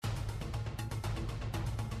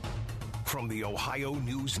From the Ohio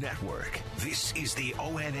News Network, this is the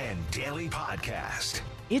ONN Daily Podcast.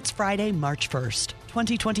 It's Friday, March 1st,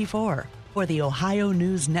 2024. For the Ohio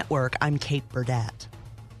News Network, I'm Kate Burdett.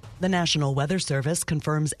 The National Weather Service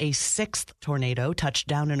confirms a sixth tornado touched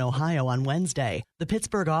down in Ohio on Wednesday. The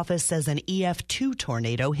Pittsburgh office says an EF2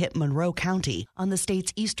 tornado hit Monroe County on the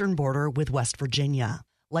state's eastern border with West Virginia.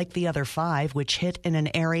 Like the other five, which hit in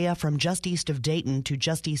an area from just east of Dayton to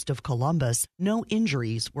just east of Columbus, no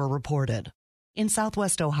injuries were reported. In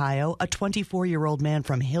southwest Ohio, a 24-year-old man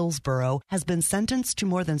from Hillsborough has been sentenced to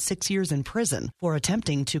more than 6 years in prison for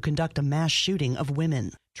attempting to conduct a mass shooting of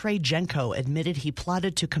women. Trey Jenko admitted he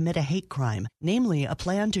plotted to commit a hate crime, namely a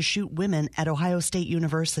plan to shoot women at Ohio State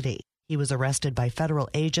University. He was arrested by federal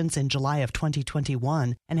agents in July of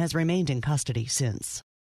 2021 and has remained in custody since.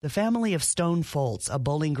 The family of Stone Foltz, a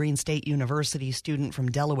Bowling Green State University student from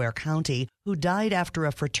Delaware County who died after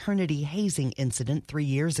a fraternity hazing incident 3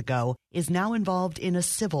 years ago, is now involved in a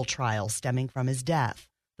civil trial stemming from his death.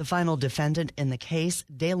 The final defendant in the case,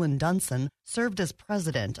 Dalen Dunson, served as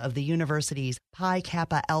president of the university's Pi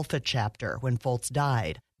Kappa Alpha chapter when Foltz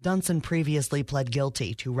died. Dunson previously pled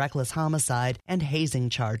guilty to reckless homicide and hazing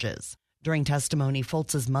charges. During testimony,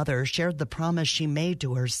 Foltz's mother shared the promise she made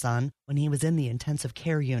to her son when he was in the intensive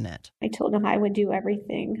care unit. I told him I would do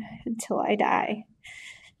everything until I die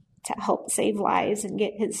to help save lives and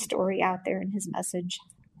get his story out there and his message.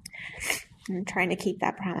 I'm trying to keep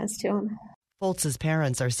that promise to him. Foltz's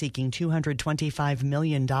parents are seeking $225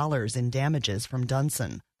 million in damages from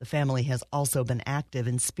Dunson. The family has also been active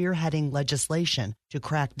in spearheading legislation to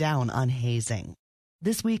crack down on hazing.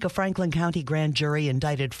 This week, a Franklin County grand jury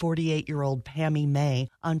indicted 48-year-old Pammy May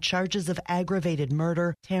on charges of aggravated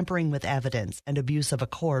murder, tampering with evidence, and abuse of a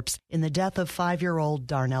corpse in the death of 5-year-old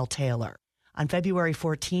Darnell Taylor. On February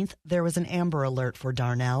 14th, there was an Amber Alert for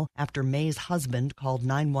Darnell after May's husband called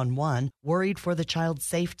 911, worried for the child's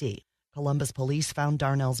safety. Columbus police found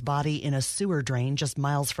Darnell's body in a sewer drain just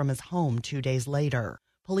miles from his home 2 days later.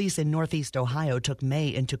 Police in Northeast Ohio took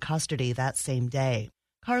May into custody that same day.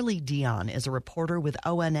 Carly Dion is a reporter with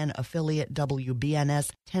ONN affiliate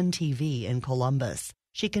WBNS 10 TV in Columbus.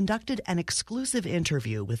 She conducted an exclusive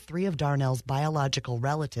interview with 3 of Darnell's biological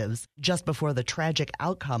relatives just before the tragic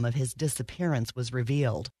outcome of his disappearance was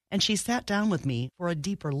revealed. And she sat down with me for a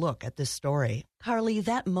deeper look at this story. Carly,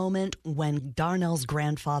 that moment when Darnell's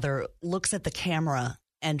grandfather looks at the camera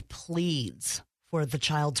and pleads for the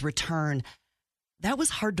child's return, that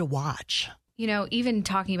was hard to watch. You know, even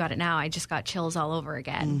talking about it now, I just got chills all over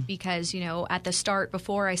again because, you know, at the start,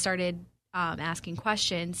 before I started asking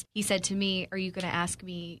questions, he said to me, are you going to ask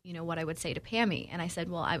me, you know, what I would say to Pammy? And I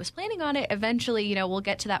said, well, I was planning on it. Eventually, you know, we'll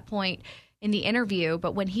get to that point in the interview.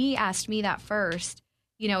 But when he asked me that first,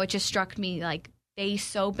 you know, it just struck me like they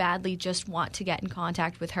so badly just want to get in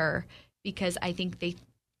contact with her because I think they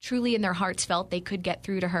truly in their hearts felt they could get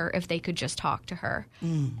through to her if they could just talk to her.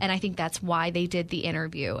 And I think that's why they did the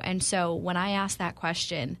interview. And so when I asked that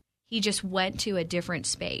question, he just went to a different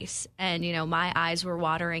space. And, you know, my eyes were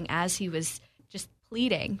watering as he was just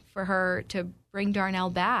pleading for her to bring Darnell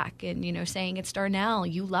back and, you know, saying, it's Darnell,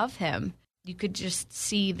 you love him. You could just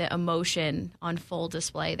see the emotion on full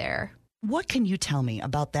display there. What can you tell me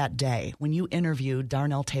about that day when you interviewed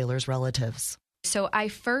Darnell Taylor's relatives? So I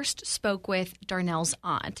first spoke with Darnell's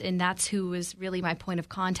aunt, and that's who was really my point of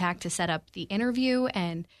contact to set up the interview.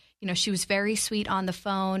 And, you know, she was very sweet on the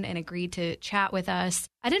phone and agreed to chat with us.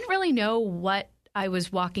 I didn't really know what I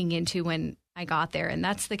was walking into when I got there. And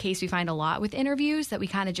that's the case we find a lot with interviews, that we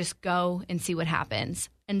kind of just go and see what happens.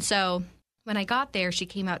 And so when I got there, she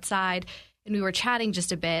came outside and we were chatting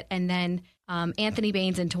just a bit. And then Anthony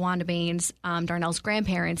Baines and Tawanda Baines, Darnell's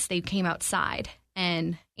grandparents, they came outside.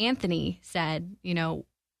 And Anthony said, you know,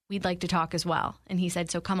 we'd like to talk as well. And he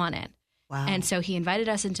said, so come on in. Wow. And so he invited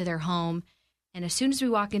us into their home. And as soon as we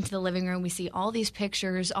walk into the living room, we see all these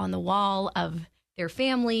pictures on the wall of their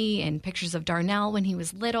family and pictures of Darnell when he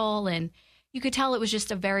was little. And you could tell it was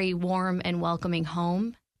just a very warm and welcoming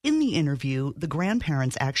home. In the interview, the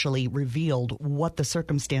grandparents actually revealed what the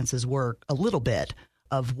circumstances were a little bit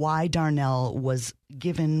of why Darnell was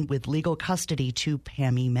given with legal custody to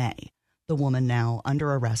Pammy May, the woman now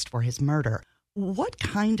under arrest for his murder. What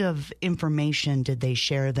kind of information did they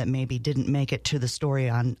share that maybe didn't make it to the story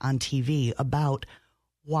on TV about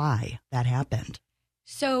why that happened?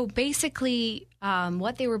 So basically,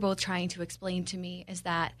 what they were both trying to explain to me is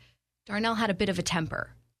that Darnell had a bit of a temper.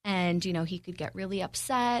 And, you know, he could get really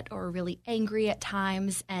upset or really angry at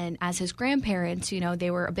times. And as his grandparents, you know,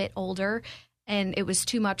 they were a bit older and it was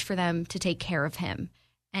too much for them to take care of him.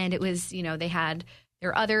 And it was, you know, they had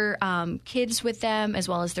their other kids with them, as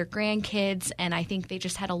well as their grandkids. And I think they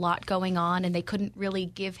just had a lot going on, and they couldn't really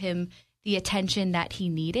give him the attention that he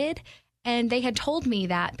needed. And they had told me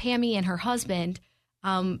that Pammy and her husband,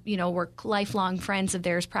 were lifelong friends of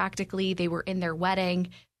theirs practically. They were in their wedding,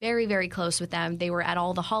 very, very close with them. They were at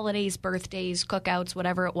all the holidays, birthdays, cookouts,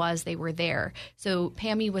 whatever it was, they were there. So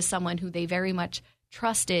Pammy was someone who they very much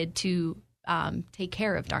trusted to take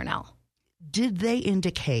care of Darnell. Did they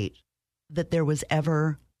indicate that there was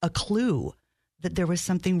ever a clue that there was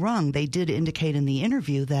something wrong? They did indicate in the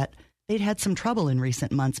interview that they'd had some trouble in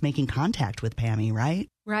recent months making contact with Pammy, right?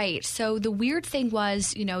 Right. So the weird thing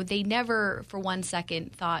was, they never for one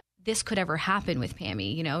second thought this could ever happen with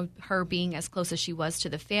Pammy, her being as close as she was to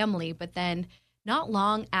the family. But then not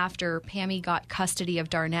long after Pammy got custody of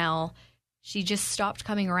Darnell, she just stopped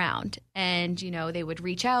coming around. And, they would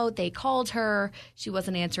reach out. They called her. She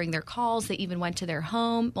wasn't answering their calls. They even went to their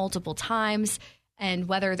home multiple times. And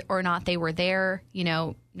whether or not they were there,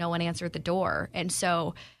 no one answered the door. And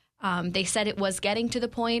so they said it was getting to the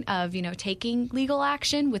point of, taking legal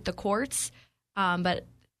action with the courts. But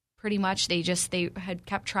pretty much they had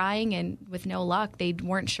kept trying, and with no luck, they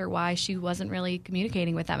weren't sure why she wasn't really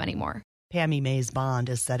communicating with them anymore. Pammy May's bond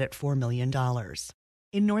is set at $4 million.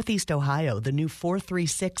 In Northeast Ohio, the new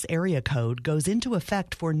 436 area code goes into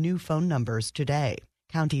effect for new phone numbers today.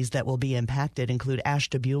 Counties that will be impacted include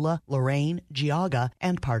Ashtabula, Lorain, Geauga,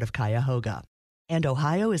 and part of Cuyahoga. And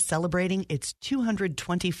Ohio is celebrating its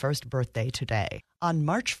 221st birthday today. On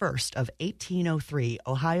March 1st of 1803,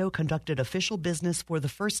 Ohio conducted official business for the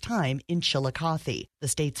first time in Chillicothe, the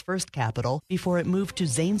state's first capital, before it moved to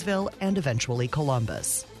Zanesville and eventually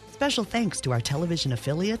Columbus. Special thanks to our television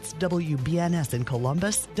affiliates, WBNS in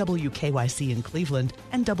Columbus, WKYC in Cleveland,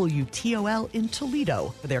 and WTOL in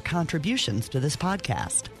Toledo for their contributions to this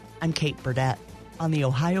podcast. I'm Kate Burdett on the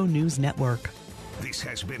Ohio News Network. This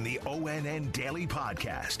has been the ONN Daily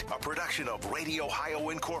Podcast, a production of Radio Ohio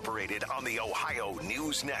Incorporated on the Ohio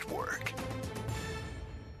News Network.